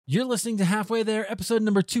You're listening to Halfway There, episode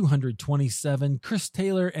number 227, Chris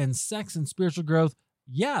Taylor and Sex and Spiritual Growth.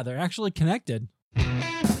 Yeah, they're actually connected.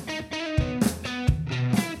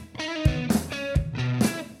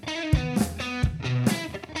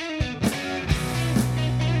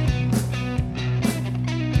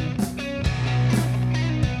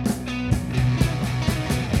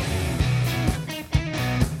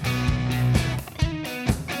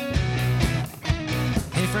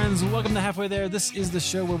 Welcome to Halfway There. This is the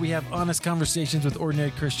show where we have honest conversations with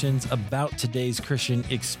ordinary Christians about today's Christian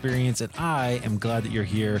experience, and I am glad that you're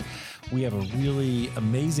here. We have a really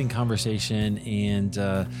amazing conversation, and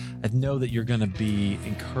I know that you're going to be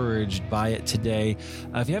encouraged by it today.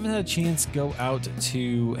 If you haven't had a chance, go out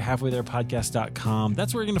to halfwaytherepodcast.com.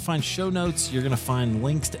 That's where you're going to find show notes. You're going to find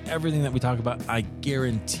links to everything that we talk about. I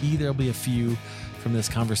guarantee there'll be a few from this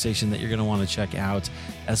conversation that you're going to want to check out,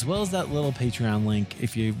 as well as that little Patreon link.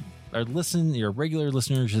 If you are you're a regular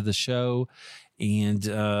listener to the show, and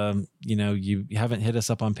you haven't hit us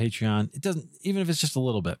up on Patreon, it doesn't, even if it's just a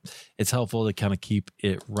little bit, it's helpful to kind of keep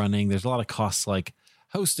it running. There's a lot of costs like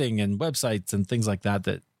hosting and websites and things like that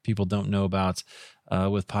that people don't know about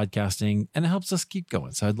with podcasting, and it helps us keep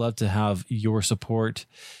going. So I'd love to have your support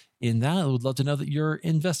in that. I would love to know that you're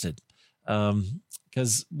invested.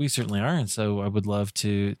 Because we certainly are. And so I would love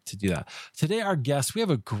to do that. Today, our guest, we have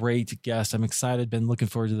a great guest. I'm excited, been looking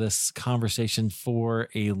forward to this conversation for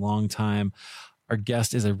a long time. Our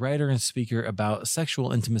guest is a writer and speaker about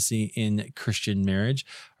sexual intimacy in Christian marriage.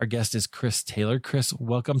 Our guest is Chris Taylor. Chris,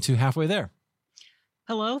 welcome to Halfway There.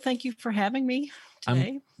 Hello. Thank you for having me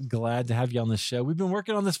today. I'm glad to have you on the show. We've been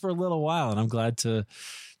working on this for a little while, and I'm glad to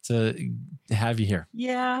have you here.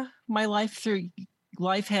 Yeah, my life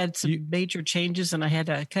had some major changes, and I had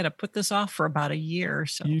to kind of put this off for about a year.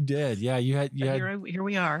 So you did, yeah. Here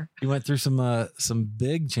we are. You went through some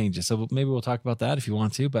big changes, so maybe we'll talk about that if you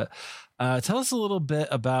want to. But tell us a little bit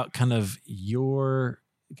about kind of where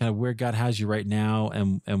God has you right now,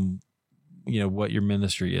 and what your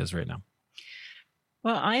ministry is right now.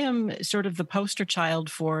 Well, I am sort of the poster child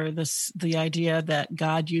for the idea that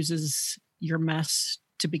God uses your mess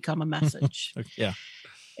to become a message. Yeah,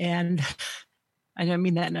 and I don't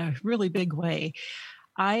mean that in a really big way.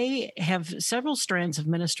 I have several strands of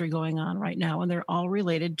ministry going on right now, and they're all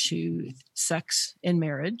related to sex in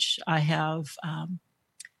marriage. I have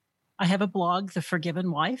a blog, The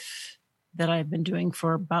Forgiven Wife, that I've been doing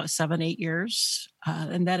for about 7-8 years,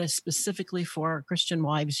 and that is specifically for Christian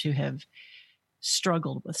wives who have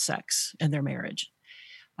struggled with sex in their marriage.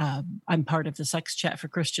 I'm part of the Sex Chat for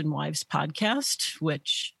Christian Wives podcast,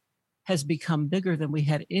 which has become bigger than we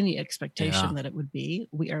had any expectation that it would be.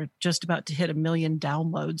 We are just about to hit 1 million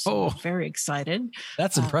downloads. So we're very excited.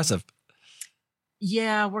 That's impressive.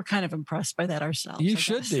 Yeah, we're kind of impressed by that ourselves. You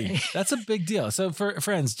should be. That's a big deal. So for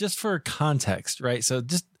friends, just for context, right? So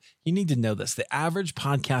just, you need to know this. The average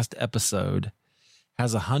podcast episode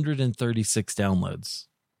has 136 downloads,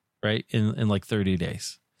 right? In like 30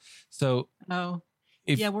 days. So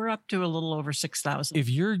we're up to a little over 6,000. If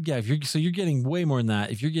you're getting way more than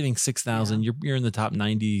that. If you're getting 6,000, you're in the top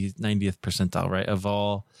 90th percentile, right, of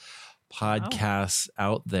all podcasts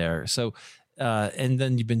out there. So, and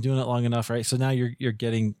then you've been doing it long enough, right? So now you're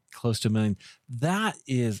getting close to 1 million. That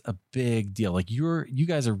is a big deal. Like you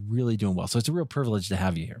guys are really doing well. So it's a real privilege to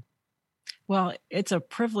have you here. Well, it's a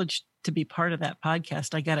privilege to be part of that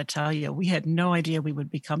podcast. I got to tell you, we had no idea we would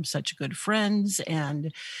become such good friends,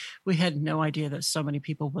 and we had no idea that so many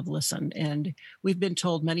people would listen. And we've been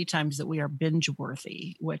told many times that we are binge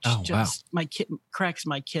worthy, which cracks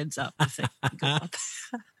my kids up to think about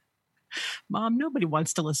that. Mom, nobody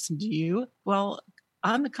wants to listen to you. Well,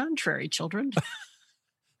 on the contrary, children.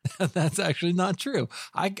 That's actually not true.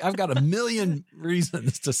 I've got 1 million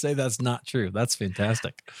reasons to say that's not true. That's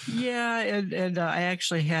fantastic. Yeah. And I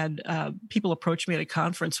actually had people approach me at a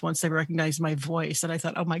conference once. They recognized my voice, and I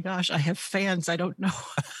thought, oh my gosh, I have fans. I don't know.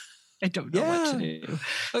 I don't know what to do.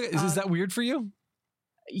 Okay. Is that weird for you?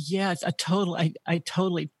 Yeah, it's I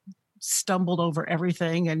totally stumbled over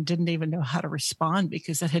everything and didn't even know how to respond,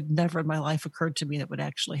 because that had never in my life occurred to me that would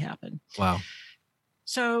actually happen. Wow.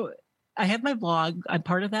 So I have my blog. I'm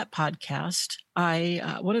part of that podcast.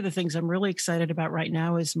 One of the things I'm really excited about right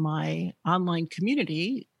now is my online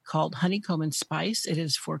community called Honeycomb and Spice. It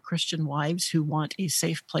is for Christian wives who want a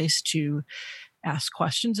safe place to ask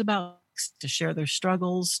questions about, to share their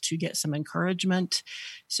struggles, to get some encouragement.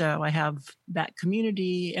 So I have that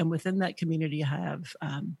community, and within that community,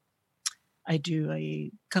 I I do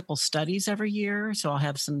a couple studies every year. So I'll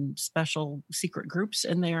have some special secret groups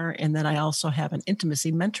in there. And then I also have an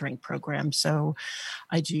intimacy mentoring program. So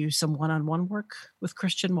I do some one-on-one work with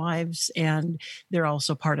Christian wives, and they're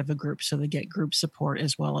also part of a group. So they get group support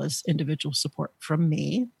as well as individual support from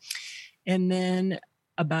me. And then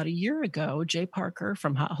about a year ago, Jay Parker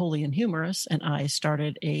from Hot, Holy, and Humorous and I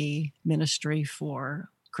started a ministry for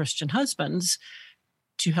Christian husbands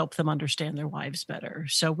to help them understand their wives better.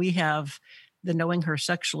 So we have the Knowing Her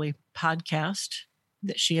Sexually podcast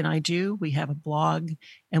that she and I do. We have a blog,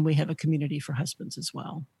 and we have a community for husbands as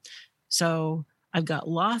well. So I've got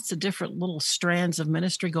lots of different little strands of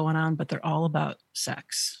ministry going on, but they're all about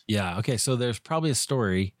sex. Yeah. Okay. So there's probably a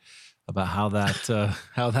story about how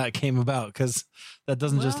that came about, because that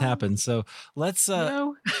doesn't just happen. So let's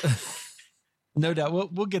no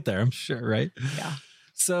doubt we'll get there, I'm sure, right? Yeah.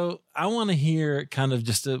 So I want to hear kind of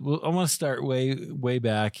I want to start way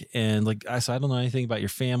back, and so I don't know anything about your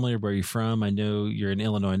family or where you're from. I know you're in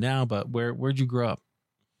Illinois now, but where'd you grow up?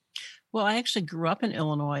 Well, I actually grew up in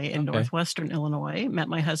Illinois, in northwestern Illinois. Met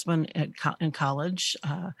my husband in college.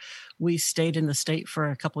 We stayed in the state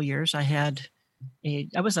for a couple years. I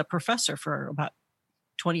was a professor for about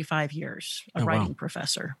 25 years, a writing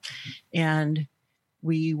professor, and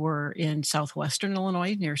we were in southwestern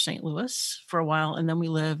Illinois near St. Louis for a while. And then we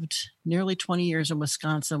lived nearly 20 years in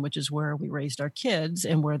Wisconsin, which is where we raised our kids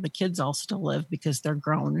and where the kids all still live because they're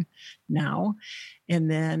grown now. And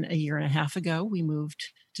then a year and a half ago, we moved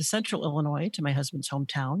to central Illinois, to my husband's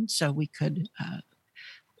hometown, so we could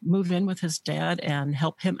move in with his dad and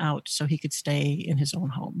help him out so he could stay in his own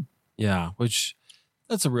home. Yeah,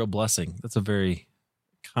 that's a real blessing. That's a very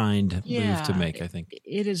kind move to make, I think.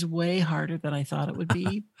 It is way harder than I thought it would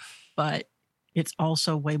be, but it's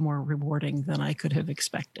also way more rewarding than I could have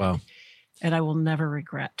expected. Wow. And I will never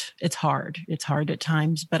regret. It's hard. It's hard at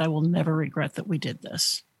times, but I will never regret that we did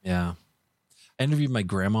this. Yeah. I interviewed my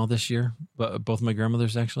grandma this year, both my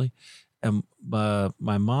grandmothers actually. And my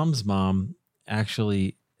mom's mom,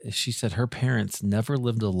 actually, she said her parents never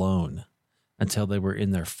lived alone until they were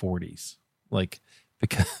in their 40s.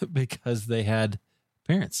 Because they had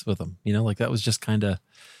parents with them, that was just kind of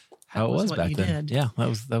how it was back then. Yeah, that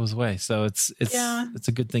was the way. So it's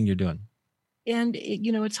a good thing you're doing. And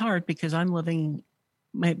it's hard because I'm living.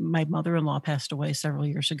 My mother-in-law passed away several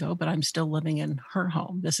years ago, but I'm still living in her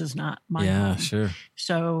home. This is not my home. Yeah, sure.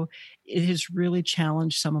 So it has really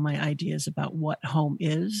challenged some of my ideas about what home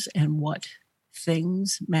is and what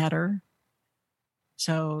things matter.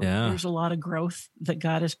 So there's a lot of growth that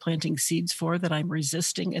God is planting seeds for that I'm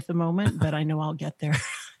resisting at the moment, but I know I'll get there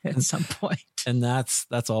at some point. And that's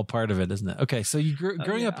all part of it, isn't it? Okay. So you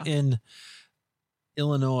growing up in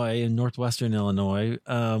Illinois, in northwestern Illinois,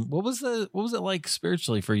 what was it like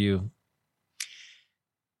spiritually for you?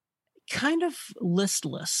 Kind of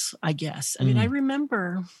listless, I guess. I mean, I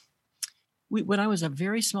remember when I was a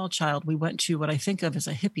very small child, we went to what I think of as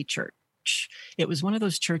a hippie church. It was one of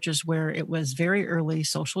those churches where it was very early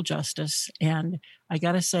social justice. And I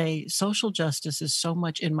got to say, social justice is so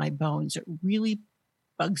much in my bones. It really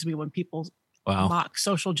bugs me when people mock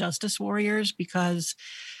social justice warriors, because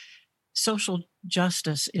social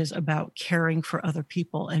justice is about caring for other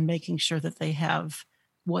people and making sure that they have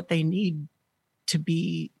what they need to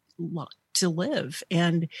live.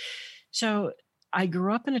 And so I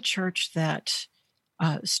grew up in a church that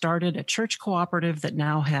started a church cooperative that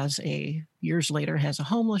now years later has a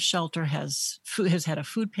homeless shelter, has had a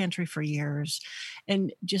food pantry for years,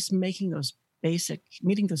 and just meeting those basic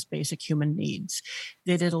human needs.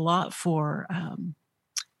 They did a lot for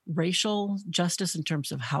racial justice in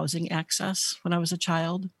terms of housing access when I was a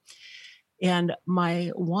child. And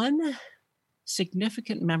my one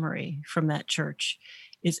significant memory from that church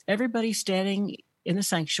is everybody standing in the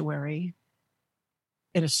sanctuary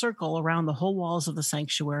in a circle around the whole walls of the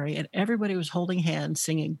sanctuary, and everybody was holding hands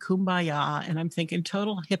singing Kumbaya. And I'm thinking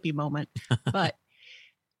total hippie moment. But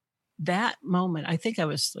that moment, I think I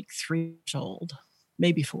was like 3 years old,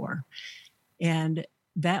 maybe 4. And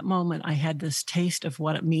that moment, I had this taste of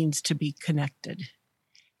what it means to be connected.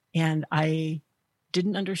 And I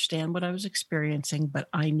didn't understand what I was experiencing, but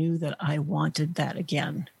I knew that I wanted that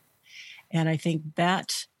again. And I think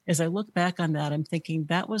that, as I look back on that, I'm thinking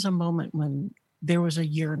that was a moment when there was a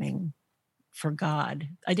yearning for God.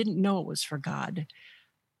 I didn't know it was for God,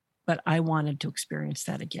 but I wanted to experience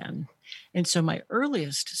that again. And so my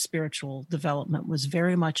earliest spiritual development was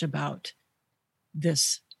very much about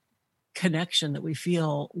this connection that we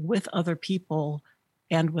feel with other people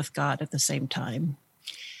and with God at the same time.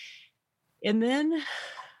 And then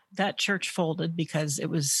that church folded because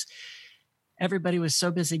everybody was so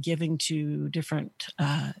busy giving to different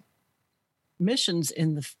missions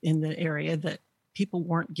in the area that people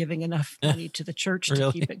weren't giving enough money to the church to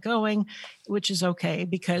Really? keep it going, which is okay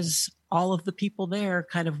because all of the people there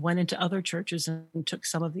kind of went into other churches and took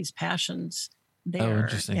some of these passions there.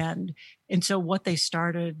 Interesting. And so what they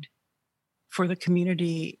started for the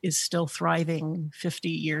community is still thriving 50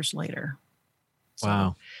 years later. So,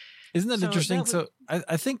 wow. Isn't that interesting? So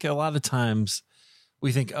I think a lot of times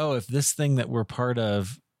we think, oh, if this thing that we're part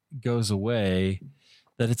of goes away,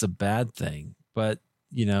 that it's a bad thing. But,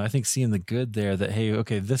 I think seeing the good there that, hey,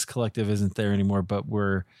 okay, this collective isn't there anymore, but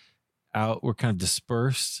we're kind of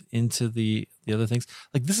dispersed into the other things.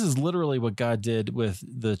 Like this is literally what God did with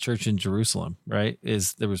the church in Jerusalem, right?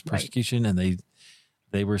 Is there was persecution and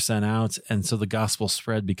they were sent out. And so the gospel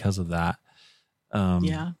spread because of that. But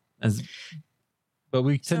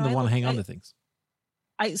we tend to want to hang on to things.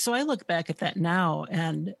 So I look back at that now,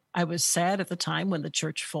 and I was sad at the time when the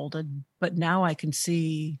church folded, but now I can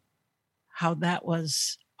see how that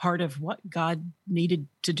was part of what God needed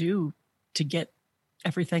to do to get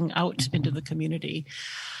everything out into the community.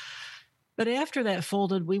 But after that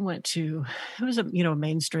folded, we went to, it was a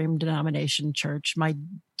mainstream denomination church. My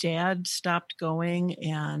dad stopped going,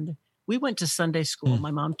 and we went to Sunday school.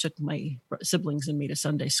 My mom took my siblings and me to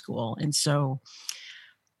Sunday school. And so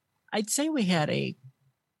I'd say we had a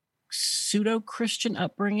pseudo-Christian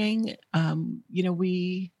upbringing.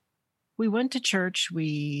 We went to church.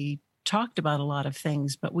 We talked about a lot of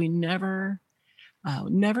things, but we never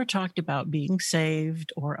talked about being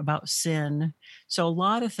saved or about sin. So a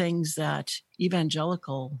lot of things that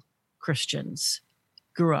evangelical Christians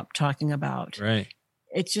grew up talking about. Right.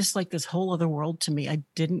 It's just like this whole other world to me. I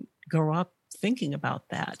didn't grow up thinking about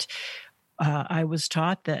that. I was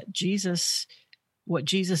taught that what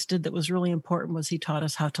Jesus did that was really important was he taught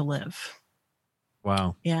us how to live.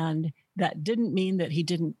 Wow. And that didn't mean that he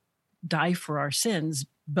didn't die for our sins,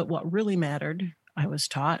 but what really mattered, I was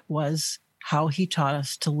taught, was how he taught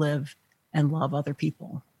us to live and love other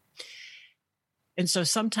people. And so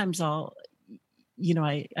sometimes I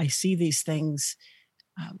see these things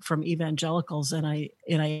from evangelicals and I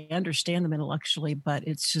understand them intellectually, but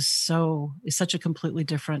it's such a completely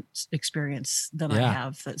different experience than I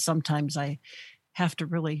have, that sometimes I have to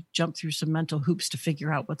really jump through some mental hoops to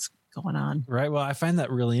figure out what's going on. Right. Well, I find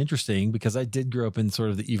that really interesting because I did grow up in sort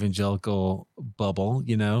of the evangelical bubble,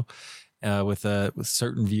 with a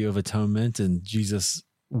certain view of atonement and Jesus'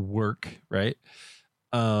 work. Right.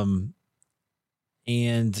 And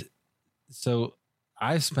so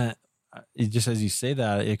I've spent, just as you say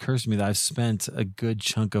that, it occurs to me that I've spent a good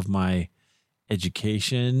chunk of my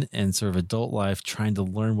education and sort of adult life trying to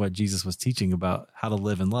learn what Jesus was teaching about how to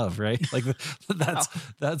live and love, right? Like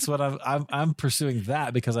that's what I'm pursuing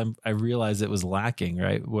that because I realized it was lacking,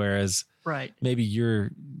 right? Whereas maybe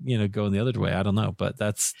you're, going the other way. I don't know, but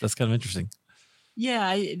that's kind of interesting.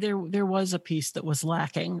 Yeah, there was a piece that was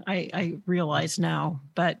lacking. I realize now,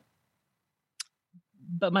 but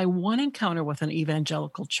my one encounter with an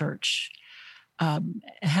evangelical church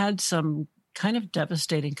had some kind of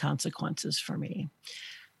devastating consequences for me.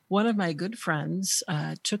 One of my good friends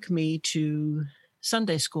took me to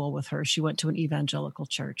Sunday school with her. She went to an evangelical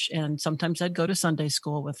church, and sometimes I'd go to Sunday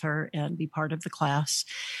school with her and be part of the class.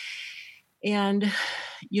 And,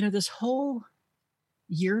 this whole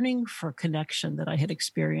yearning for connection that I had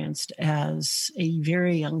experienced as a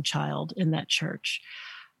very young child in that church,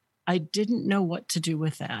 I didn't know what to do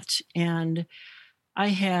with that. And I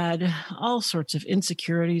had all sorts of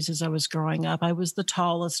insecurities as I was growing up. I was the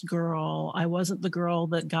tallest girl. I wasn't the girl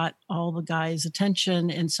that got all the guys' attention.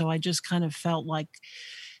 And so I just kind of felt like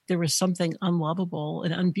there was something unlovable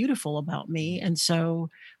and unbeautiful about me. And so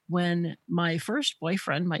when my first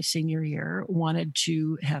boyfriend, my senior year, wanted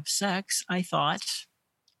to have sex, I thought,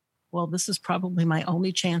 well, this is probably my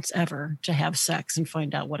only chance ever to have sex and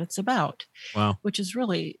find out what it's about. Wow. Which is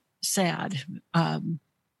really sad.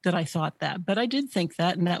 That I thought that, but I did think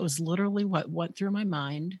that, and that was literally what went through my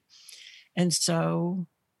mind. And so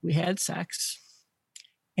we had sex,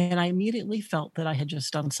 and I immediately felt that I had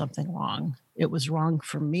just done something wrong. It was wrong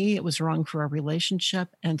for me. It was wrong for our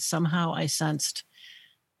relationship. And somehow I sensed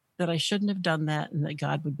that I shouldn't have done that and that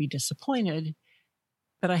God would be disappointed.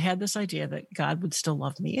 But I had this idea that God would still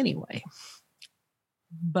love me anyway.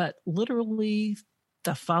 But literally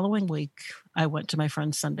the following week, I went to my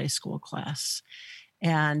friend's Sunday school class.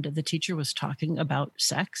 And the teacher was talking about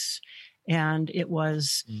sex, and it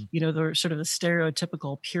was, the sort of the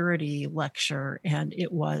stereotypical purity lecture. And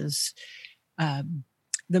it was,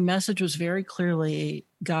 the message was very clearly,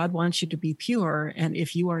 God wants you to be pure. And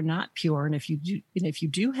if you are not pure, and if you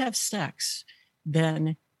do have sex,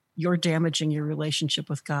 then you're damaging your relationship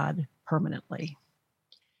with God permanently.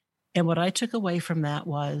 And what I took away from that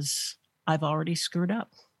was I've already screwed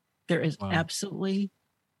up. There is Wow. absolutely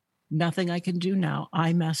nothing I can do now.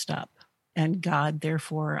 I messed up. And God,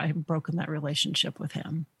 therefore, I have broken that relationship with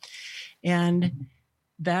him. And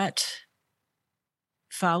that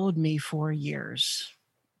followed me for years.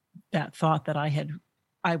 That thought that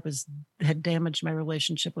had damaged my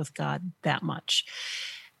relationship with God that much,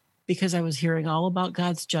 because I was hearing all about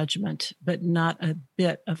God's judgment, but not a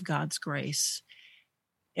bit of God's grace.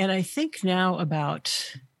 And I think now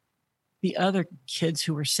about the other kids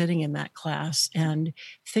who were sitting in that class and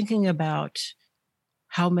thinking about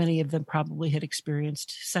how many of them probably had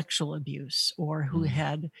experienced sexual abuse or who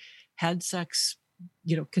had had sex,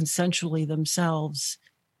 consensually themselves,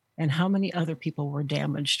 and how many other people were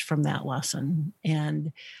damaged from that lesson.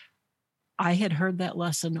 And I had heard that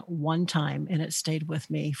lesson one time and it stayed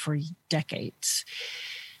with me for decades.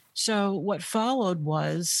 So what followed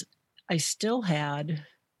was I still had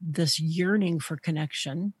this yearning for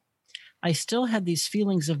connection. I still had these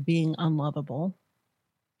feelings of being unlovable.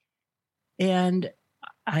 And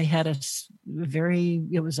I had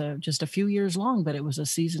it was just a few years long, but it was a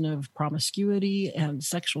season of promiscuity and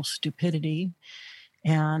sexual stupidity.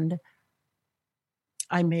 And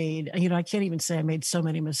I can't even say I made so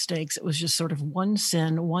many mistakes. It was just sort of one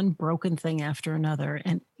sin, one broken thing after another.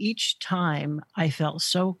 And each time I felt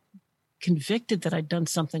so convicted that I'd done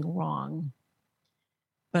something wrong,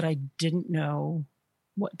 but I didn't know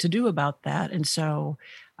what to do about that. And so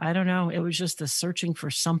I don't know. It was just the searching for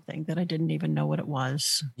something that I didn't even know what it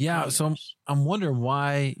was. Yeah. So I'm wondering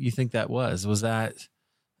why you think that was. Was that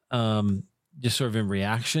just sort of in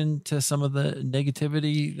reaction to some of the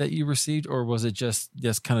negativity that you received, or was it just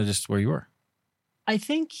kind of just where you were? I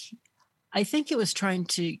think it was trying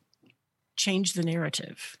to change the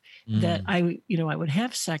narrative that I would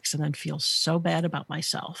have sex and then feel so bad about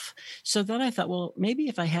myself. So then I thought, well, maybe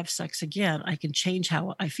if I have sex again, I can change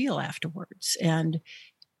how I feel afterwards. And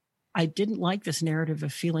I didn't like this narrative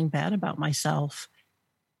of feeling bad about myself.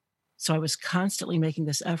 So I was constantly making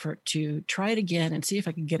this effort to try it again and see if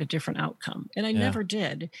I could get a different outcome. And I never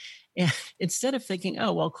did. And instead of thinking,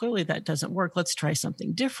 oh, well, clearly that doesn't work, let's try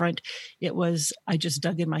something different, it was, I just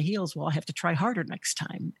dug in my heels. Well, I have to try harder next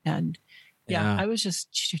time. And I was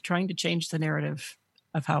just trying to change the narrative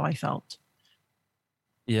of how I felt.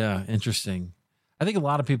 Yeah. Interesting. I think a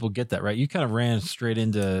lot of people get that, right? You kind of ran straight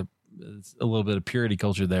into a little bit of purity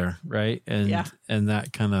culture there, right? And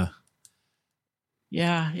that kind of.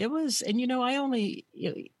 Yeah, it was. And,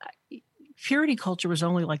 purity culture was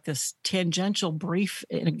only like this tangential brief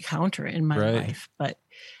encounter in my life, but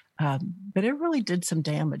it really did some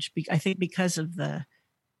damage. I think because of the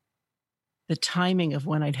timing of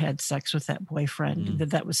when I'd had sex with that boyfriend,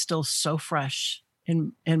 that was still so fresh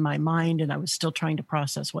in my mind. And I was still trying to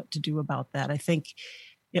process what to do about that. I think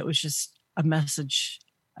it was just a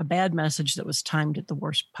bad message that was timed at the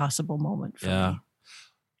worst possible moment for me.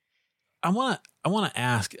 I want to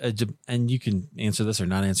ask, and you can answer this or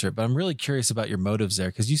not answer it, but I'm really curious about your motives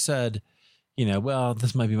there. Cause you said, well,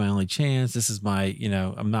 this might be my only chance. This is my,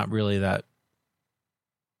 I'm not really that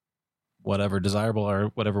whatever desirable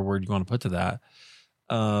or whatever word you want to put to that.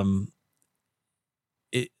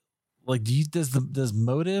 Does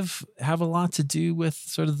motive have a lot to do with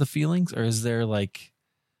sort of the feelings, or is there like,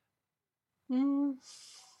 or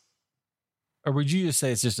would you just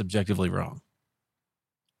say it's just objectively wrong?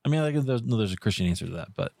 I mean, like there's a Christian answer to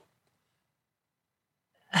that, but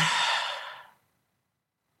I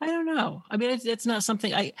don't know. I mean, it's not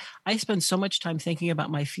something I spend so much time thinking about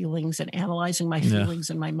my feelings and analyzing my feelings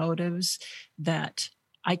and my motives that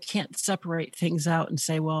I can't separate things out and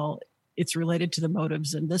say, well, it's related to the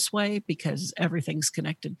motives in this way because everything's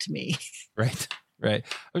connected to me. Right. I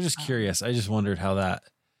was just curious. I just wondered how that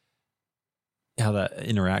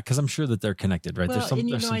interact, because I'm sure that they're connected, right? Well, there's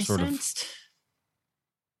some sort of.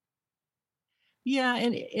 Yeah.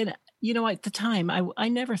 And at the time, I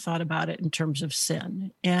never thought about it in terms of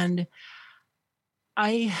sin. And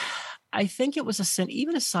I think it was a sin,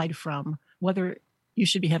 even aside from whether you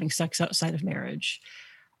should be having sex outside of marriage.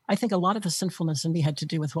 I think a lot of the sinfulness in me had to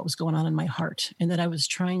do with what was going on in my heart, and that I was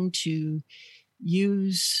trying to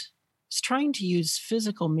use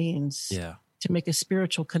physical means to make a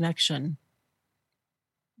spiritual connection,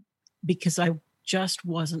 because I just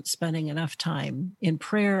wasn't spending enough time in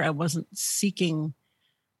prayer. I wasn't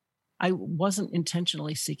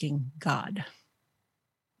intentionally seeking God.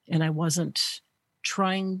 And I wasn't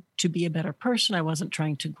trying to be a better person. I wasn't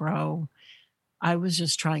trying to grow. I was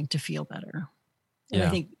just trying to feel better. And I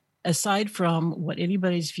think aside from what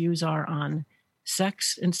anybody's views are on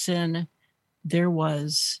sex and sin, there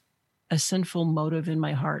was a sinful motive in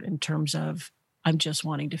my heart in terms of I'm just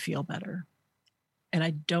wanting to feel better. And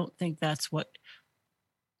I don't think that's what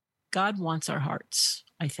God wants our hearts,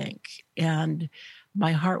 I think. And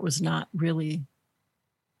my heart was not really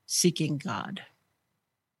seeking God.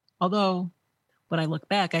 Although when I look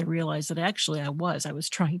back, I realized that actually I was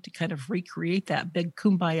trying to kind of recreate that big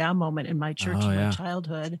kumbaya moment in my church in my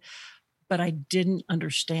childhood, but I didn't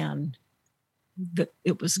understand that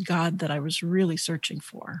it was God that I was really searching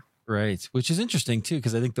for. Right. Which is interesting too,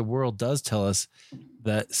 because I think the world does tell us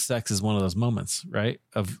that sex is one of those moments, right?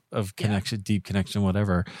 Of connection, deep connection,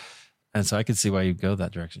 whatever. And so I could see why you go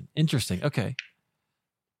that direction. Interesting. Okay.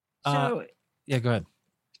 So yeah, go ahead.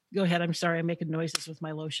 Go ahead. I'm sorry. I'm making noises with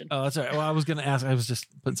my lotion. Oh, that's all right. Well, I was going to ask, I was just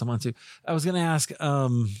putting some on too. I was going to ask,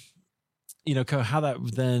 you know, how that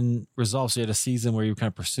then resolved. So you had a season where you were kind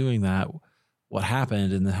of pursuing that. What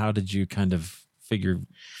happened? And then how did you kind of figure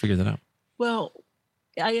that out? Well,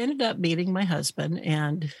 I ended up meeting my husband,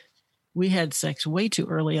 and we had sex way too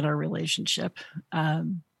early in our relationship.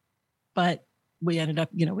 But we ended up,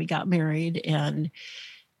 you know, we got married, and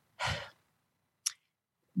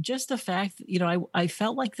just the fact, you know, I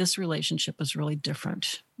felt like this relationship was really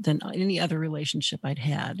different than any other relationship I'd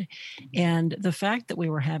had. And the fact that we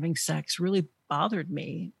were having sex really bothered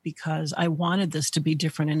me because I wanted this to be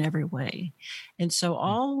different in every way. And so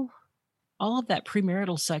all of that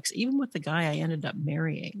premarital sex, even with the guy I ended up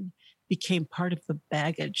marrying, became part of the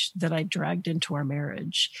baggage that I dragged into our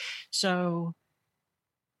marriage. So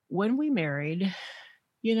when we married,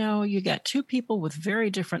 you know, you got two people with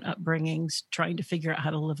very different upbringings trying to figure out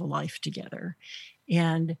how to live a life together.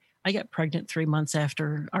 And I got pregnant 3 months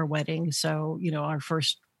after our wedding. So, you know, our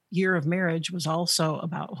first year of marriage was also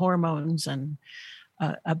about hormones and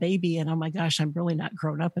a baby. And oh my gosh, I'm really not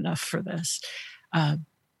grown up enough for this.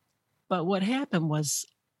 But what happened was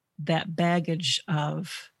that baggage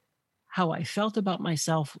of how I felt about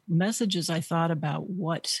myself, messages I thought about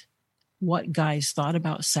what guys thought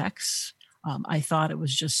about sex. I thought it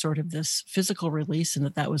was just sort of this physical release and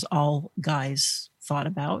that was all guys thought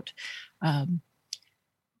about.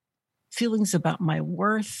 Feelings about my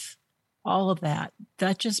worth, all of that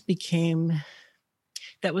just became,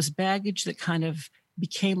 that was baggage that kind of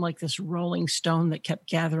became like this rolling stone that kept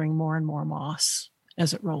gathering more and more moss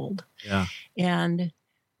as it rolled. Yeah. And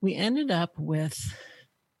we ended up with,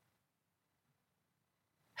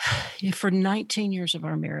 for 19 years of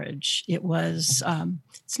our marriage, it was,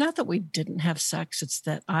 it's not that we didn't have sex, it's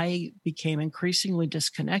that I became increasingly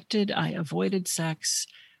disconnected. I avoided sex.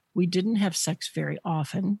 We didn't have sex very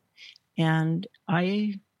often. And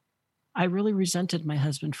I really resented my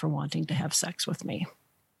husband for wanting to have sex with me.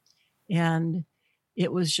 And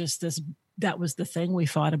it was just that was the thing we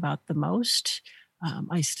fought about the most.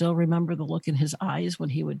 I still remember the look in his eyes when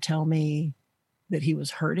he would tell me that he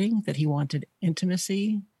was hurting, that he wanted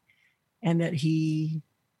intimacy, and that he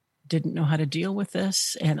didn't know how to deal with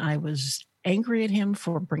this. And I was angry at him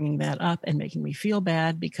for bringing that up and making me feel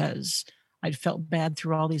bad because I'd felt bad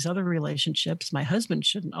through all these other relationships. My husband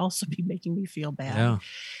shouldn't also be making me feel bad.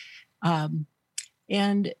 Yeah.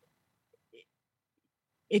 And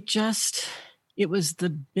it was the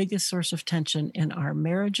biggest source of tension in our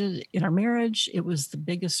marriages. In our marriage, it was the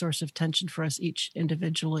biggest source of tension for us each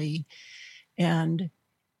individually. And,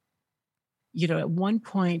 you know, at one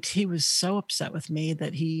point he was so upset with me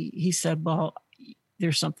that he said, well,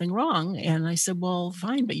 there's something wrong. And I said, well,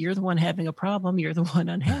 fine, but you're the one having a problem. You're the one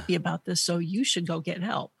unhappy about this. So you should go get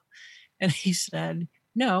help. And he said,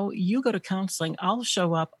 no, you go to counseling. I'll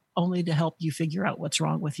show up only to help you figure out what's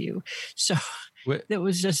wrong with you. So it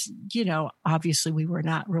was just, you know, obviously we were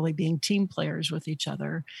not really being team players with each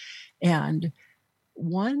other. And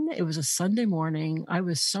it was a Sunday morning. I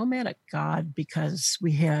was so mad at God because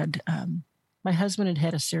we had, my husband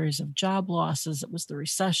had a series of job losses. It was the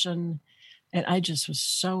recession. And I just was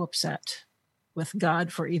so upset with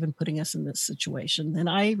God for even putting us in this situation. And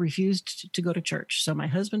I refused to go to church. So my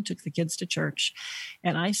husband took the kids to church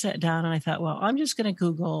and I sat down and I thought, well, I'm just going to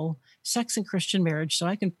Google sex and Christian marriage so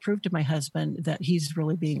I can prove to my husband that he's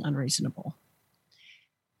really being unreasonable.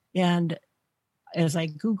 And as I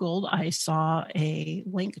Googled, I saw a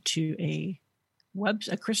link to a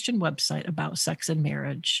Christian website about sex and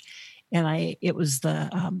marriage. And it was the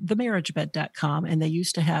marriagebed.com, and they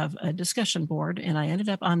used to have a discussion board, and I ended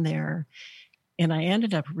up on there, and I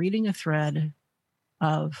ended up reading a thread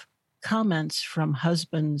of comments from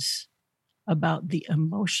husbands about the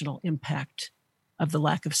emotional impact of the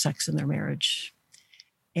lack of sex in their marriage.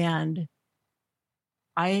 And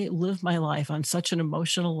I live my life on such an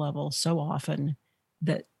emotional level so often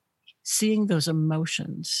that seeing those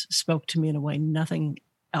emotions spoke to me in a way nothing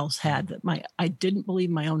else had, that I didn't believe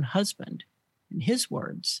my own husband in his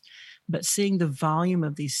words, but seeing the volume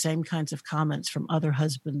of these same kinds of comments from other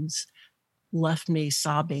husbands left me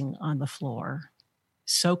sobbing on the floor,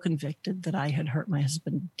 so convicted that I had hurt my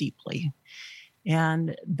husband deeply.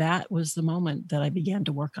 And that was the moment that I began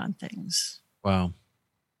to work on things. Wow.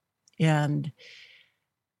 And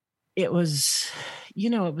it was,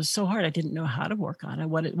 it was so hard. I didn't know how to work on it.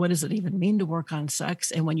 What does it even mean to work on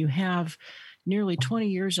sex? And when you have nearly 20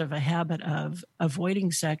 years of a habit of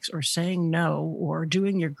avoiding sex or saying no or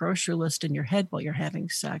doing your grocery list in your head while you're having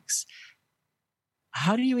sex,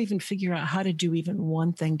 how do you even figure out how to do even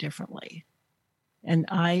one thing differently? And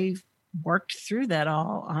I worked through that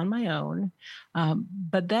all on my own.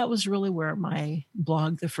 But that was really where my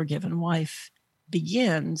blog, The Forgiven Wife,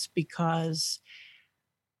 begins, because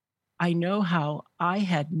I know how I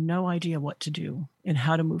had no idea what to do and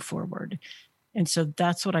how to move forward. And so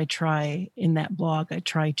that's what I try in that blog. I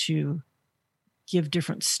try to give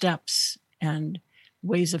different steps and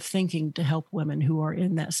ways of thinking to help women who are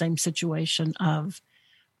in that same situation of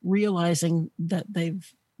realizing that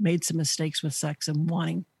they've made some mistakes with sex and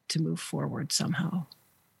wanting to move forward somehow.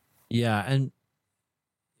 Yeah. And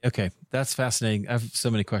okay, that's fascinating. I have so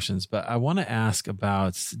many questions, but I want to ask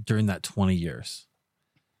about during that 20 years.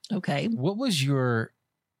 Okay. What was your,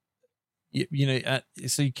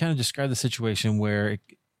 so you kind of described the situation where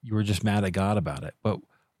you were just mad at God about it, but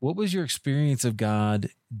what was your experience of God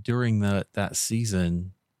during that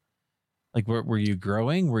season? Like, were you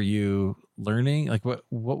growing? Were you learning? Like, what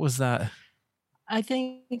was that? I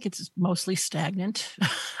think it's mostly stagnant.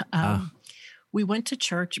 We went to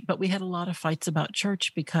church, but we had a lot of fights about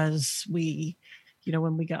church because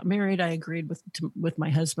when we got married, I agreed with my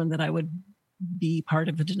husband that I would be part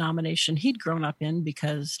of the denomination he'd grown up in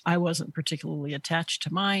because I wasn't particularly attached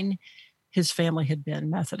to mine. His family had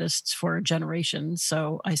been Methodists for generations.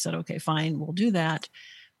 So I said, okay, fine, we'll do that.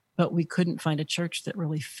 But we couldn't find a church that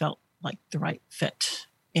really felt like the right fit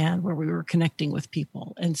and where we were connecting with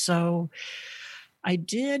people. And so I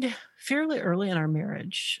did fairly early in our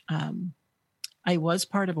marriage. I was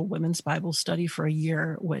part of a women's Bible study for a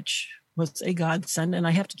year, which was a godsend. And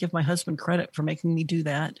I have to give my husband credit for making me do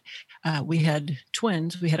that. We had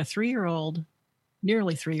twins. We had a 3-year-old,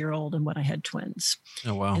 nearly 3-year-old, and when I had twins.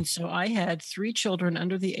 Oh, wow. And so I had 3 children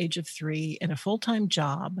under the age of 3 and a full-time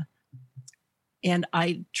job. And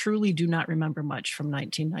I truly do not remember much from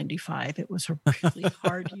 1995. It was a really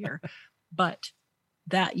hard year. But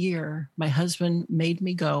that year, my husband made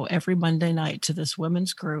me go every Monday night to this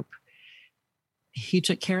women's group. He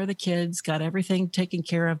took care of the kids, got everything taken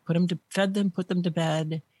care of, fed them, put them to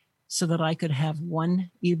bed, so that I could have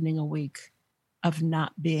one evening a week of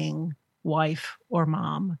not being wife or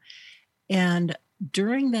mom. And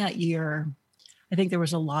during that year, I think there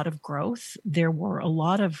was a lot of growth. There were a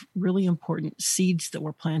lot of really important seeds that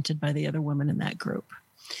were planted by the other women in that group.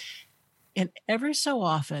 And every so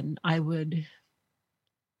often, I would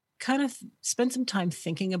kind of spend some time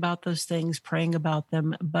thinking about those things, praying about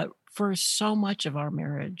them. But for so much of our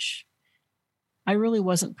marriage, I really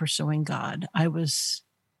wasn't pursuing God. I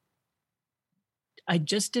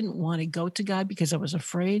just didn't want to go to God because I was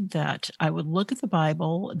afraid that I would look at the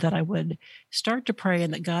Bible, that I would start to pray,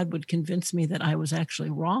 and that God would convince me that I was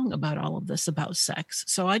actually wrong about all of this about sex.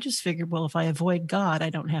 So I just figured, well, if I avoid God, I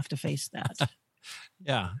don't have to face that.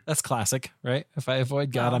 Yeah, that's classic, right? If I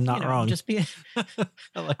avoid God, I'm not wrong. Just be.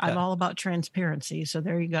 Like I'm all about transparency. So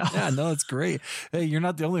there you go. Yeah, no, it's great. Hey, you're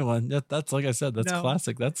not the only one. That's like I said, that's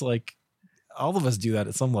classic. That's like all of us do that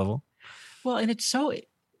at some level. Well, and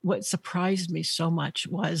what surprised me so much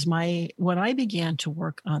was when I began to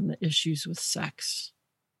work on the issues with sex,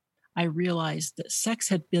 I realized that sex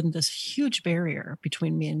had been this huge barrier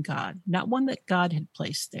between me and God, not one that God had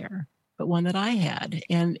placed there, but one that I had.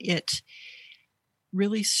 And it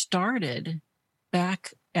really started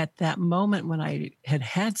back at that moment when I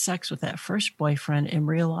had sex with that first boyfriend and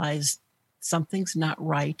realized something's not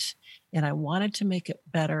right and I wanted to make it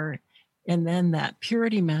better. And then that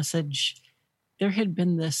purity message, there had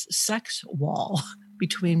been this sex wall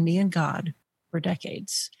between me and God for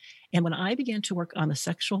decades. And when I began to work on the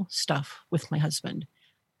sexual stuff with my husband,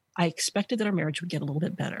 I expected that our marriage would get a little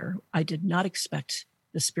bit better. I did not expect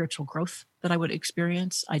the spiritual growth that I would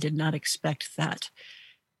experience. I did not expect that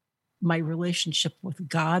my relationship with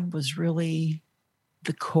God was really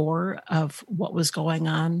the core of what was going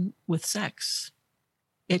on with sex.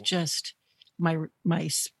 It just, my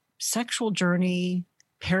sexual journey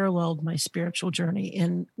paralleled my spiritual journey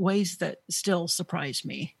in ways that still surprise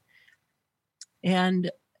me.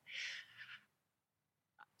 And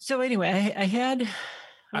so anyway,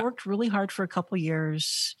 I worked really hard for a couple of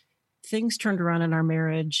years things turned around in our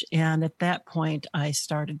marriage. And at that point, I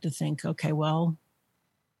started to think, okay, well,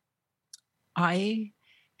 I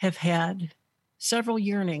have had several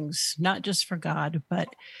yearnings, not just for God, but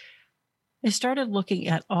I started looking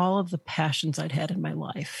at all of the passions I'd had in my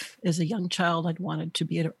life. As a young child, I'd wanted to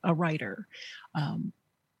be a writer. Um,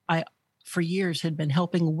 I, for years, had been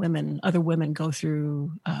helping other women go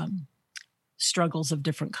through struggles of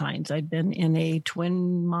different kinds. I'd been in a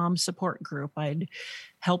twin mom support group. I'd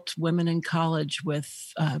helped women in college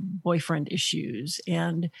with boyfriend issues.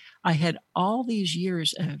 And I had all these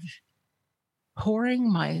years of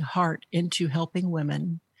pouring my heart into helping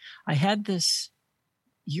women. I had this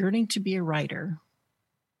yearning to be a writer.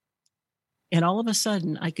 And all of a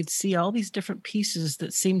sudden, I could see all these different pieces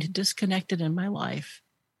that seemed disconnected in my life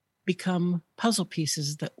become puzzle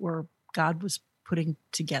pieces that God was putting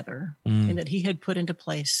together and that he had put into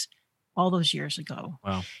place all those years ago.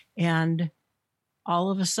 Wow. And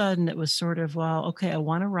all of a sudden, it was sort of, well, okay, I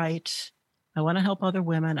want to write. I want to help other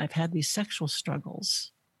women. I've had these sexual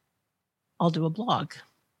struggles. I'll do a blog.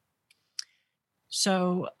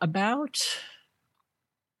 So about,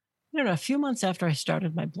 a few months after I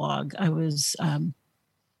started my blog, I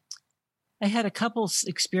had a couple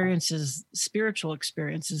experiences, spiritual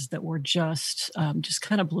experiences that were just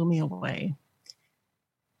kind of blew me away.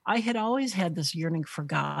 I had always had this yearning for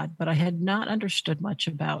God, but I had not understood much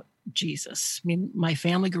about Jesus. I mean, my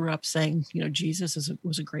family grew up saying, Jesus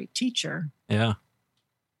was a great teacher. Yeah.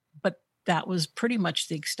 But that was pretty much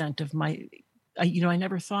the extent of I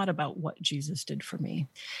never thought about what Jesus did for me.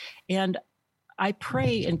 And I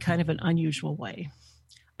pray in kind of an unusual way.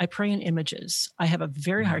 I pray in images. I have a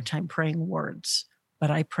very hard time praying words, but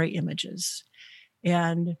I pray images.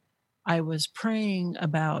 And I was praying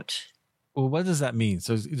about... Well, what does that mean?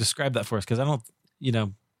 So describe that for us, because I don't,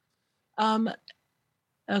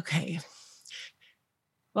 Okay.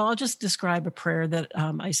 Well, I'll just describe a prayer that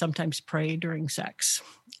I sometimes pray during sex.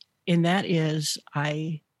 And that is,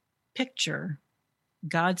 I picture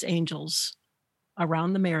God's angels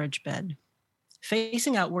around the marriage bed,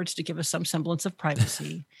 facing outwards to give us some semblance of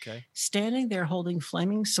privacy, okay, standing there holding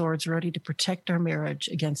flaming swords ready to protect our marriage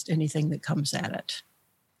against anything that comes at it.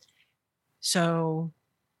 So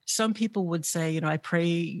some people would say, I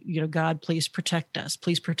pray, God, please protect us.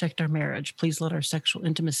 Please protect our marriage. Please let our sexual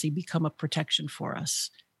intimacy become a protection for us.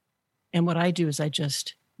 And what I do is I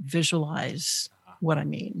just visualize what I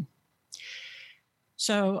mean.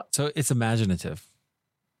 So it's imaginative.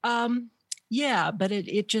 Yeah, but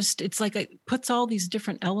it's like it puts all these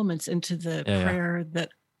different elements into the prayer that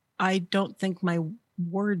I don't think my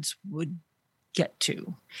words would get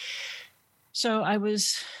to. So I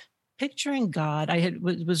was picturing God. I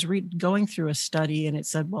was going through a study, and it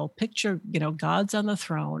said, well, picture, God's on the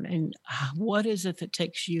throne, and what is it that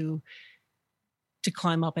takes you to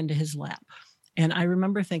climb up into his lap? And I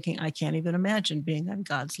remember thinking, I can't even imagine being on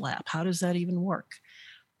God's lap. How does that even work?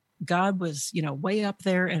 God was, way up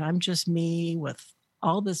there, and I'm just me with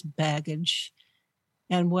all this baggage.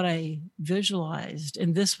 And what I visualized,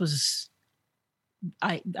 and this was,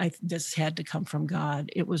 this had to come from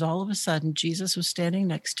God. It was all of a sudden, Jesus was standing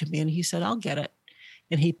next to me, and he said, I'll get it.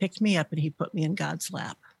 And he picked me up and he put me in God's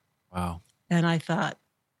lap. Wow. And I thought,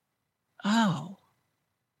 oh,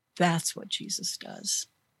 that's what Jesus does.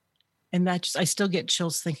 And I still get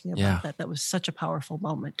chills thinking about that. That was such a powerful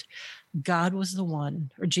moment. God was the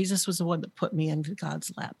one, or Jesus was the one that put me into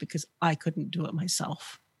God's lap because I couldn't do it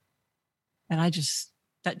myself. And that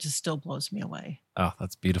just still blows me away. Oh,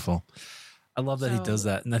 that's beautiful. I love that he does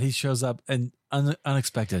that, and that he shows up and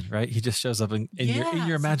unexpected, right? He just shows up in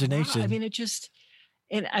your imagination. I mean,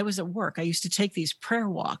 and I was at work. I used to take these prayer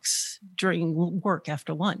walks during work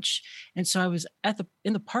after lunch. And so I was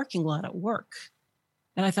in the parking lot at work.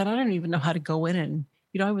 And I thought, I don't even know how to go in. And,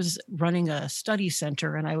 I was running a study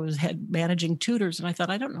center, and I was managing tutors. And I thought,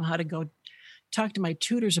 I don't know how to go talk to my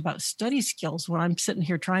tutors about study skills when I'm sitting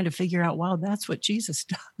here trying to figure out, wow, that's what Jesus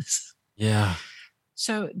does. Yeah.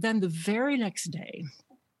 So then the very next day,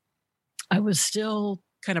 I was still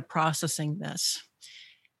kind of processing this.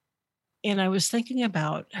 And I was thinking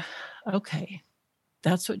about, okay,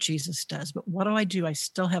 that's what Jesus does. But what do? I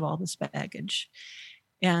still have all this baggage.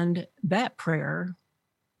 And that prayer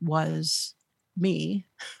was me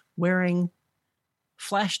wearing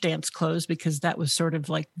Flashdance clothes, because that was sort of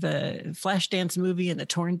like the Flashdance movie, and the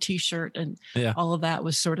torn t-shirt and all of that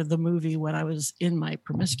was sort of the movie when I was in my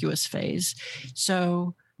promiscuous phase.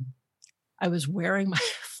 So I was wearing my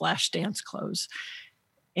Flashdance clothes,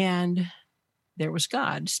 and there was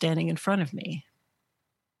God standing in front of me.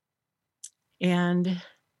 And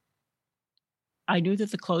I knew that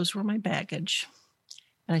the clothes were my baggage.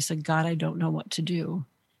 And I said, God, I don't know what to do.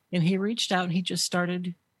 And he reached out and he just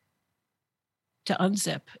started to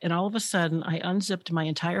unzip. And all of a sudden, I unzipped my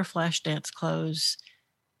entire flash dance clothes,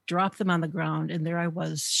 dropped them on the ground, and there I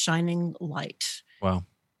was, shining light. Wow.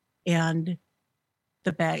 And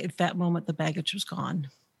at that moment, the baggage was gone.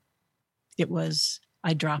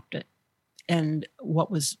 I dropped it. And what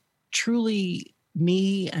was truly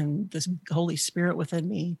me and this Holy Spirit within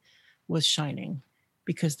me was shining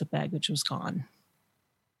because the baggage was gone.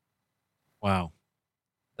 Wow.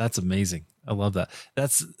 That's amazing. I love that.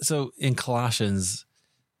 That's so in Colossians,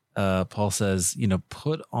 Paul says,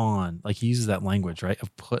 put on, like he uses that language, right? Of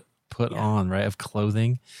put on, right? Of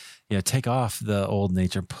clothing, take off the old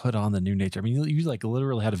nature, put on the new nature. I mean, you like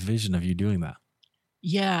literally had a vision of you doing that.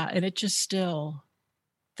 Yeah. And that just still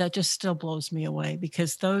blows me away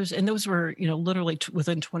because those were, literally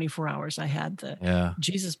within 24 hours, I had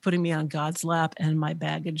Jesus putting me on God's lap and my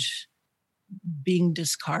baggage being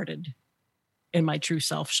discarded and my true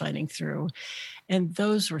self shining through. And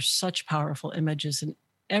those were such powerful images. And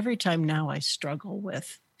every time now I struggle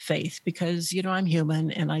with faith because, I'm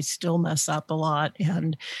human and I still mess up a lot.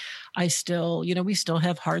 And I still, we still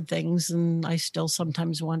have hard things. And I still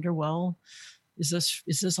sometimes wonder, well, is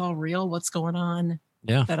this all real? What's going on?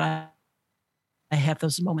 Yeah. That I have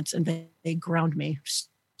those moments and they ground me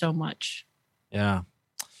so much. Yeah.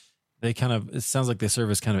 It sounds like they serve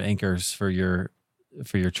as kind of anchors for your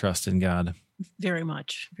trust in God. Very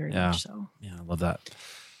much so. Yeah, I love that.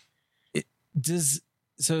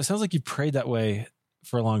 So it sounds like you prayed that way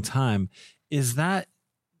for a long time. Do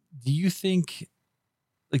you think,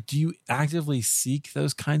 like, do you actively seek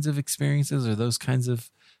those kinds of experiences or those kinds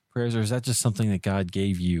of prayers, or is that just something that God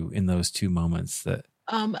gave you in those two moments that?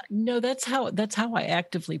 No, that's how I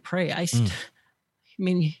actively pray. I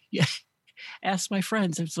mean, yeah, ask my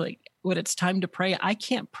friends. It's like when it's time to pray, I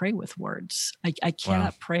can't pray with words. I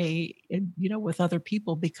cannot pray, with other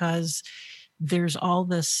people because there's all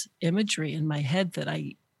this imagery in my head that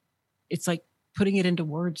it's like putting it into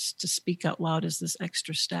words to speak out loud is this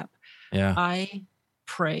extra step. Yeah. I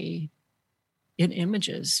pray in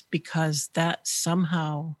images because that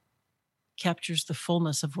somehow captures the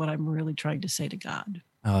fullness of what I'm really trying to say to God.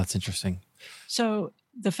 Oh, that's interesting. So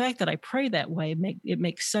the fact that I pray that way, it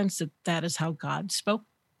makes sense that is how God spoke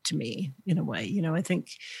to me in a way. I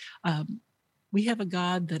think we have a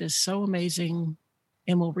God that is so amazing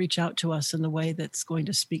and will reach out to us in the way that's going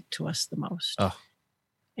to speak to us the most. Oh.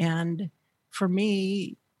 And for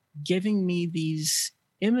me, giving me these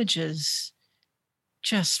images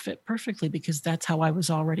just fit perfectly because that's how I was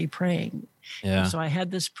already praying. Yeah. And so I had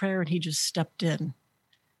this prayer and he just stepped in.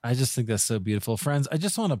 I just think that's so beautiful. Friends, I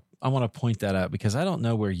want to point that out because I don't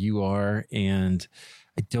know where you are and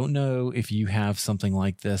I don't know if you have something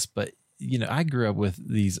like this, but I grew up with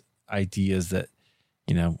these ideas that,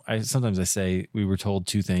 sometimes I say we were told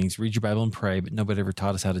two things: read your Bible and pray, but nobody ever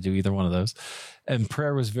taught us how to do either one of those. And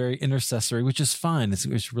prayer was very intercessory, which is fine.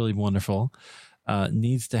 It's really wonderful.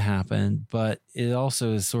 Needs to happen, but it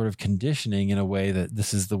also is sort of conditioning in a way that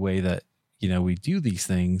this is the way that, we do these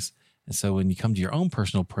things. And so when you come to your own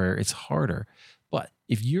personal prayer, it's harder. But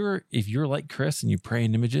if you're like Chris and you pray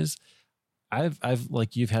in images, I've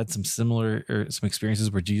like you've had some similar or some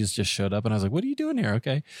experiences where Jesus just showed up and I was like, what are you doing here?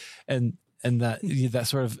 Okay. And that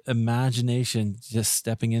sort of imagination, just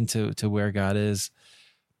stepping into where God is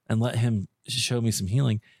and let him show me some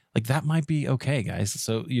healing. Like that might be okay, guys.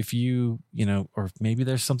 So if you or maybe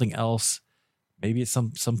there's something else, maybe it's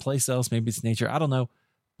someplace else, maybe it's nature. I don't know.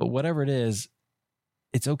 But whatever it is,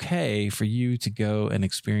 it's okay for you to go and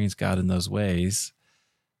experience God in those ways.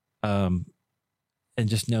 And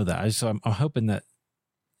just know that. So I'm hoping that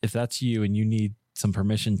if that's you and you need some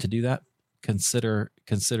permission to do that, consider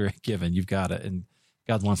it given. You've got it, and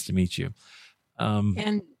God wants to meet you.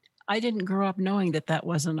 And I didn't grow up knowing that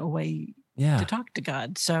wasn't a way to talk to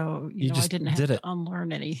God. So, I didn't have to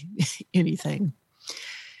unlearn anything.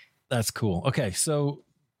 That's cool. Okay. So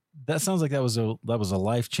that sounds like that was a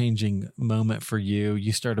life-changing moment for you.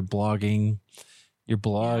 You started blogging. Your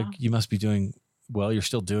blog, you must be doing well. You're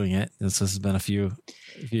still doing it. This has been a few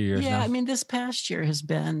years now. I mean, this past year has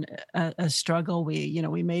been a struggle.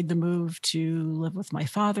 We made the move to live with my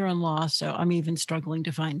father-in-law. So I'm even struggling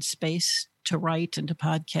to find space to write and to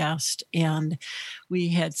podcast. And we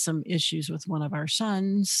had some issues with one of our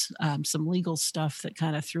sons, some legal stuff that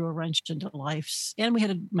kind of threw a wrench into life. And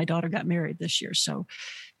my daughter got married this year. So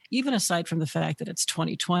even aside from the fact that it's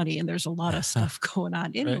 2020 and there's a lot of stuff going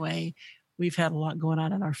on anyway, we've had a lot going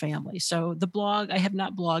on in our family. So the blog, I have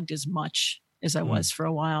not blogged as much as I was for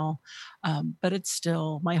a while, but it's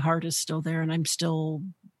still, my heart is still there and I'm still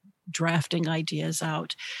drafting ideas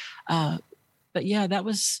out. But yeah, that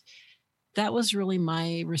was that was really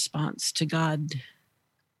my response to God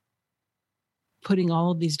putting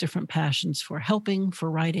all of these different passions for helping, for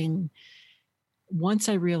writing. Once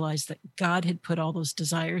I realized that God had put all those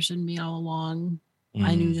desires in me all along,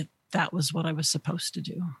 I knew that that was what I was supposed to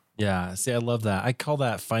do. Yeah. See, I love that. I call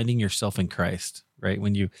that finding yourself in Christ, right?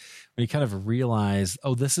 When you kind of realize,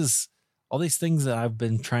 oh, this is all these things that I've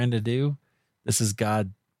been trying to do. This is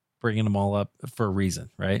God bringing them all up for a reason,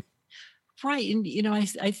 right? Right. And,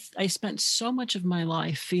 I spent so much of my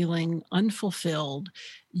life feeling unfulfilled,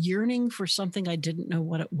 yearning for something I didn't know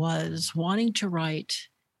what it was, wanting to write.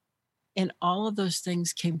 And all of those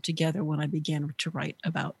things came together when I began to write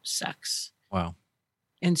about sex. Wow.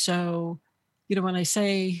 And so, when I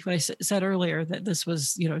said earlier that this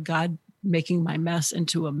was, God making my mess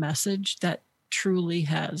into a message, that truly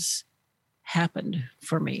has happened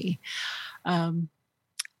for me. And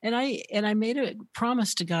I made a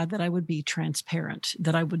promise to God that I would be transparent,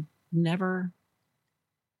 that I would never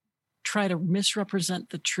try to misrepresent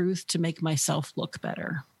the truth to make myself look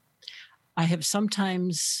better. I have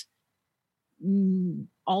sometimes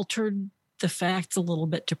altered the facts a little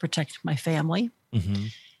bit to protect my family,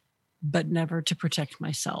 but never to protect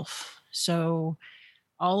myself. So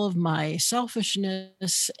all of my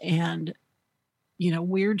selfishness and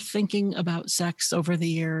weird thinking about sex over the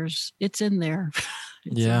years, it's in there.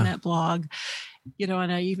 It's in that blog,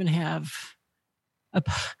 and I even have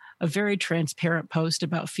a very transparent post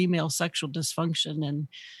about female sexual dysfunction and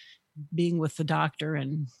being with the doctor,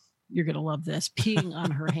 and you're going to love this, peeing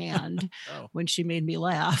on her hand when she made me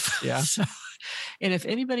laugh. Yeah. So, and if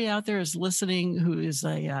anybody out there is listening who is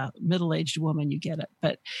a middle-aged woman, you get it.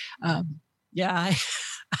 But I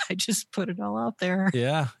just put it all out there.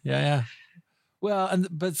 Yeah. Well,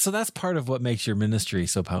 but so that's part of what makes your ministry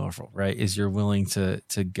so powerful, right? Is you're willing to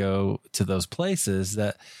go to those places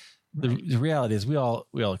that the reality is we all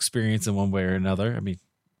experience in one way or another. I mean,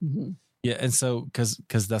 yeah. And so, cause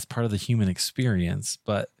that's part of the human experience,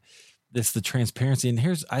 but it's the transparency. And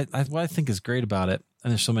here's what I think is great about it.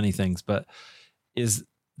 And there's so many things, but is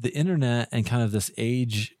the internet and kind of this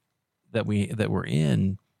age that we're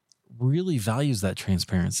in really values that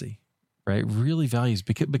transparency, right? Really values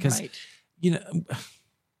because right. I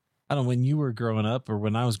don't know, when you were growing up or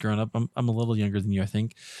when I was growing up, I'm a little younger than you, I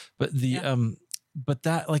think, but but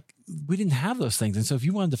that, like, we didn't have those things. And so if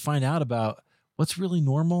you wanted to find out about what's really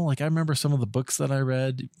normal, like I remember some of the books that I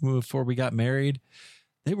read before we got married,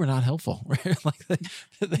 they were not helpful, right? Like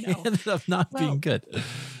they ended up not being good.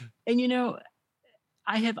 And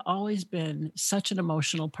I have always been such an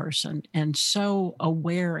emotional person and so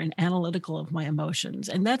aware and analytical of my emotions.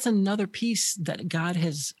 And that's another piece that God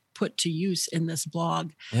has put to use in this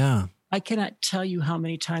blog. Yeah. I cannot tell you how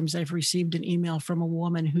many times I've received an email from a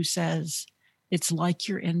woman who says, "It's like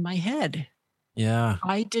you're in my head." Yeah.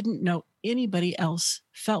 I didn't know anybody else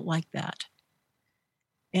felt like that.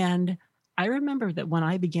 And I remember that when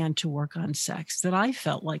I began to work on sex, that I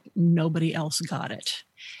felt like nobody else got it.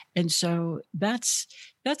 And so that's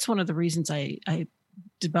one of the reasons I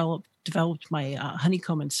developed my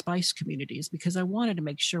honeycomb and spice communities, because I wanted to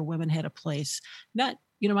make sure women had a place. Not,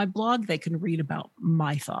 my blog, they can read about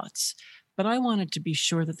my thoughts, but I wanted to be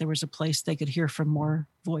sure that there was a place they could hear from more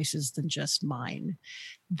voices than just mine.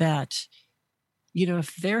 That,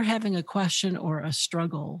 if they're having a question or a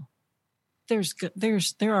struggle, there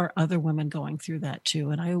are other women going through that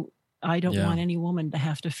too. And I don't want any woman to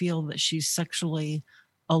have to feel that she's sexually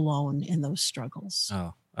alone in those struggles.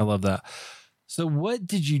 Oh, I love that. So what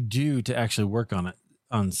did you do to actually work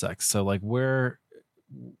on sex? So like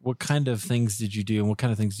what kind of things did you do and what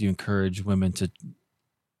kind of things do you encourage women to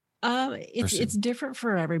it's different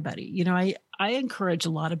for everybody. I encourage a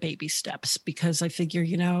lot of baby steps because I figure,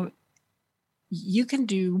 you can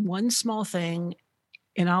do one small thing,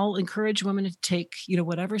 and I'll encourage women to take,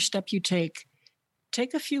 whatever step you take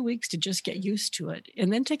a few weeks to just get used to it,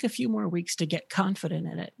 and then take a few more weeks to get confident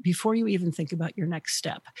in it before you even think about your next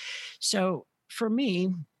step. So for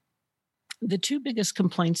me, the two biggest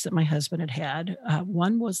complaints that my husband had,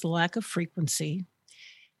 one was the lack of frequency,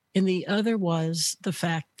 and the other was the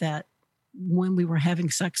fact that when we were having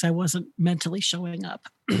sex, I wasn't mentally showing up.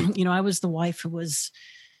 I was the wife who was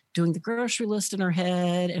doing the grocery list in her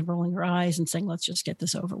head and rolling her eyes and saying, "Let's just get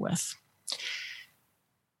this over with."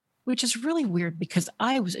 Which is really weird because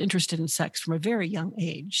I was interested in sex from a very young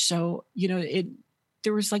age. So,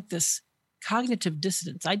 there was like this cognitive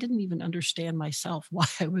dissonance. I didn't even understand myself why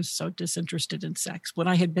I was so disinterested in sex when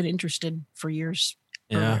I had been interested for years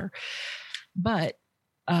earlier. But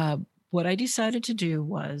what I decided to do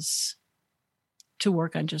was to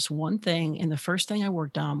work on just one thing. And the first thing I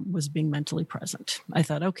worked on was being mentally present. I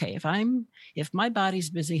thought, okay, if my body's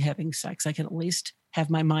busy having sex, I can at least have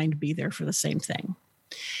my mind be there for the same thing.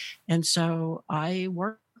 And so I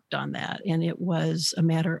worked on that. And it was a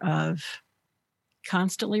matter of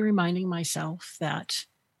constantly reminding myself that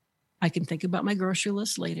I can think about my grocery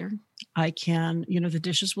list later. I can, the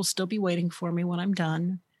dishes will still be waiting for me when I'm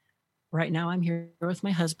done. Right now, I'm here with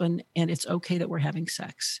my husband, and it's okay that we're having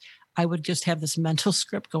sex. I would just have this mental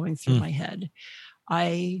script going through my head.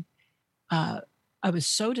 I was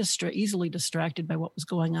so easily distracted by what was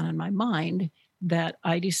going on in my mind that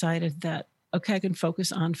I decided that, okay, I can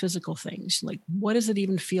focus on physical things. Like, what does it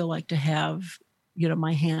even feel like to have,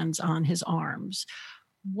 my hands on his arms?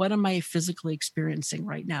 What am I physically experiencing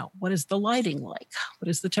right now? What is the lighting like? What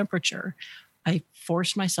is the temperature? I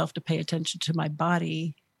forced myself to pay attention to my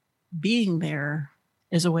body being there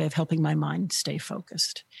as a way of helping my mind stay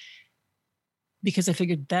focused. Because I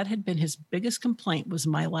figured that had been his biggest complaint, was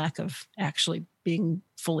my lack of actually being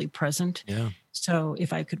fully present. Yeah. So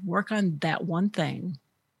if I could work on that one thing,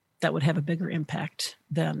 that would have a bigger impact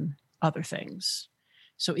than other things.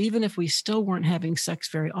 So even if we still weren't having sex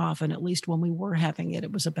very often, at least when we were having it,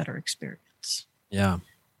 it was a better experience. Yeah.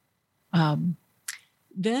 Then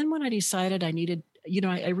when I decided I needed,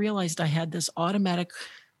 I realized I had this automatic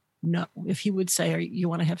no. If he would say, you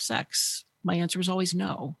want to have sex? My answer was always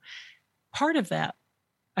no. Part of that,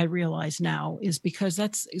 I realize now, is because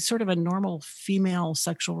that's sort of a normal female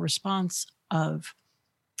sexual response of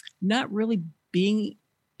not really being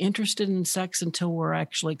interested in sex until we're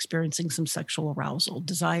actually experiencing some sexual arousal.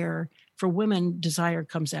 Desire, for women, desire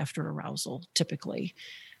comes after arousal, typically.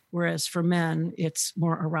 Whereas for men, it's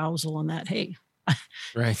more arousal and that, hey,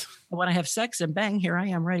 right. I want to have sex, and bang, here I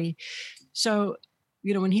am ready. So,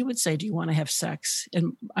 when he would say, do you want to have sex?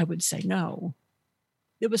 And I would say no.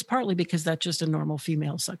 It was partly because that's just a normal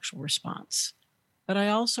female sexual response. But I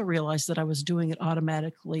also realized that I was doing it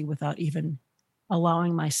automatically without even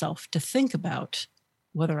allowing myself to think about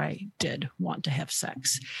whether I did want to have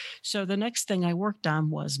sex. So the next thing I worked on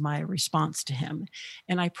was my response to him.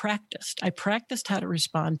 And I practiced. How to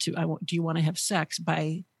respond to, do you want to have sex,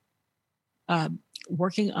 by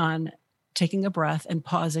working on taking a breath and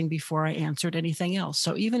pausing before I answered anything else.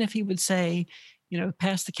 So even if he would say,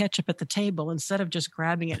 pass the ketchup at the table, instead of just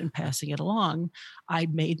grabbing it and passing it along, I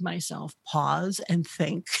made myself pause and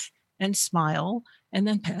think and smile and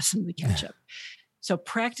then pass him the ketchup. So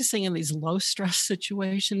practicing in these low stress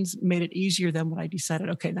situations made it easier than when I decided,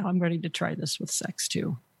 okay, now I'm ready to try this with sex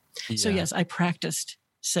too. Yeah. So yes, I practiced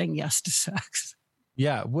saying yes to sex.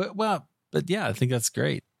 Yeah. Well, but yeah, I think that's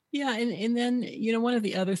great. Yeah. And then, one of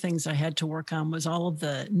the other things I had to work on was all of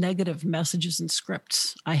the negative messages and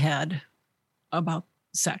scripts I had about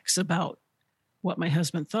sex, about what my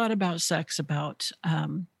husband thought about sex, about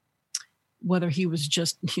whether he was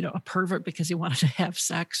just, a pervert because he wanted to have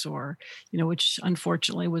sex, or, which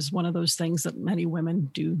unfortunately was one of those things that many women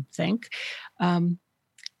do think.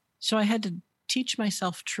 So I had to teach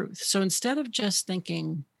myself truth. So instead of just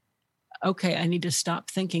thinking, okay, I need to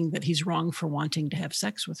stop thinking that he's wrong for wanting to have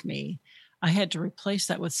sex with me, I had to replace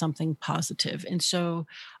that with something positive. And so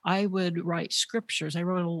I would write scriptures. I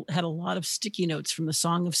had a lot of sticky notes from the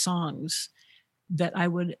Song of Songs that I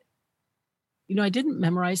would, I didn't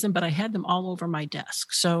memorize them, but I had them all over my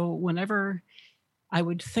desk. So whenever I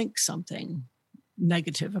would think something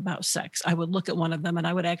negative about sex, I would look at one of them and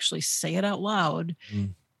I would actually say it out loud,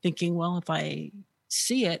 thinking, well, if I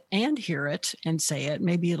see it and hear it and say it,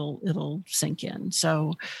 maybe it'll sink in.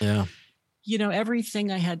 So, yeah.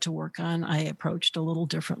 Everything I had to work on, I approached a little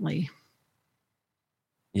differently.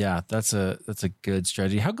 Yeah, that's a good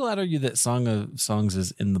strategy. How glad are you that Song of Songs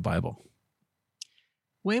is in the Bible?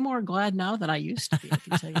 Way more glad now than I used to be, I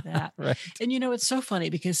can tell you that. Right. And it's so funny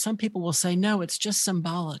because some people will say, no, it's just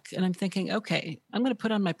symbolic. And I'm thinking, okay, I'm going to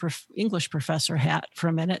put on my English professor hat for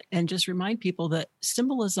a minute and just remind people that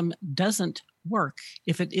symbolism doesn't work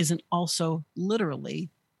if it isn't also literally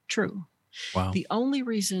true. Wow. The only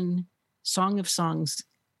reason Song of Songs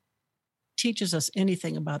teaches us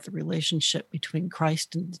anything about the relationship between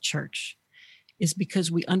Christ and the church is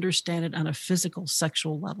because we understand it on a physical,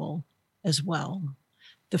 sexual level as well.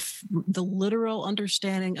 The literal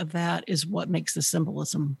understanding of that is what makes the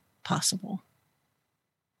symbolism possible.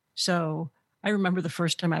 So I remember the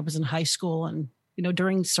first time I was in high school, and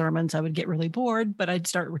during sermons I would get really bored, but I'd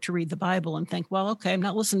start to read the Bible and think, well, okay, I'm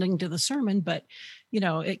not listening to the sermon, but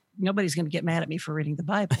nobody's going to get mad at me for reading the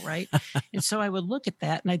Bible, right? And so I would look at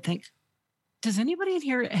that and I'd think, has anybody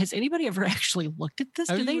ever actually looked at this?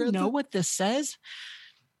 Do they know what this says?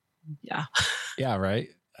 Yeah. Yeah, right.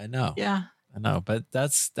 I know. Yeah. I know, but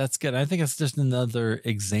that's good. I think it's just another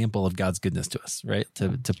example of God's goodness to us, right?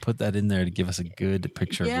 To put that in there to give us a good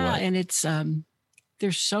picture of what. And it's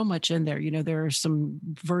there's so much in there. There are some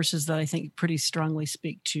verses that I think pretty strongly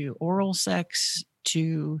speak to oral sex,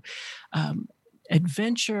 to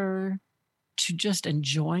adventure, to just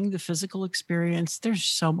enjoying the physical experience. There's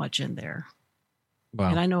so much in there. Wow.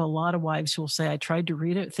 And I know a lot of wives who will say, I tried to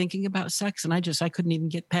read it thinking about sex, and I couldn't even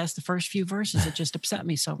get past the first few verses. It just upset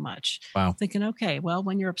me so much. Wow. Thinking, okay, well,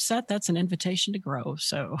 when you're upset, that's an invitation to grow.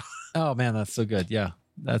 So. Oh man, that's so good. Yeah,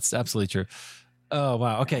 that's absolutely true. Oh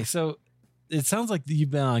wow. Okay, so it sounds like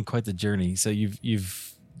you've been on quite the journey. So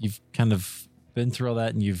you've kind of been through all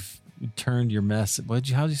that, and you've turned your mess. How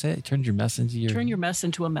did you say it? Turned your mess into turn your mess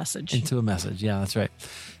into a message. Into a message. Yeah, that's right.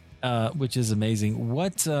 Which is amazing.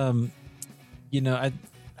 What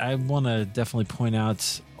I want to definitely point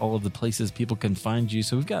out all of the places people can find you.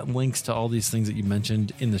 So we've got links to all these things that you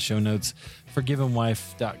mentioned in the show notes.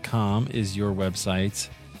 Forgivenwife.com is your website,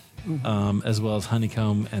 as well as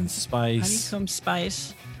Honeycomb and Spice. Honeycomb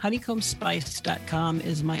Spice. Honeycombspice.com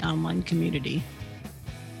is my online community.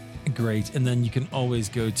 Great. And then you can always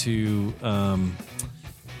go to,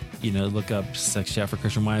 look up Sex Chat for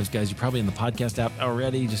Christian Wives. Guys, you're probably in the podcast app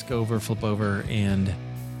already. Just go over, flip over, and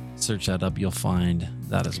search that up. You'll find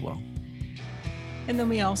that as well. And then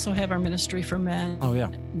we also have our ministry for men. Oh,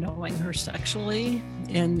 yeah. Knowing Her Sexually.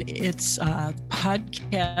 And it's a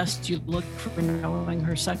podcast. You look for Knowing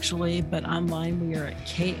Her Sexually, but online we are at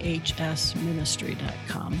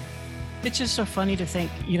khsministry.com. It's just so funny to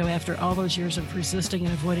think, after all those years of resisting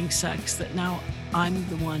and avoiding sex, that now I'm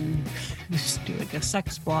the one who's doing a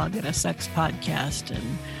sex blog and a sex podcast.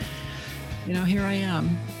 And, here I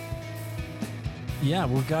am. Yeah,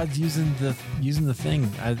 well, God's using the thing.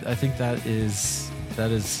 I think that is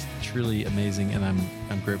truly amazing, and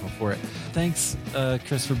I'm grateful for it. Thanks,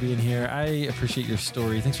 Chris, for being here. I appreciate your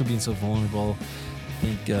story. Thanks for being so vulnerable. I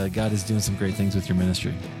think God is doing some great things with your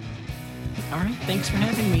ministry. All right, thanks for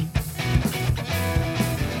having me.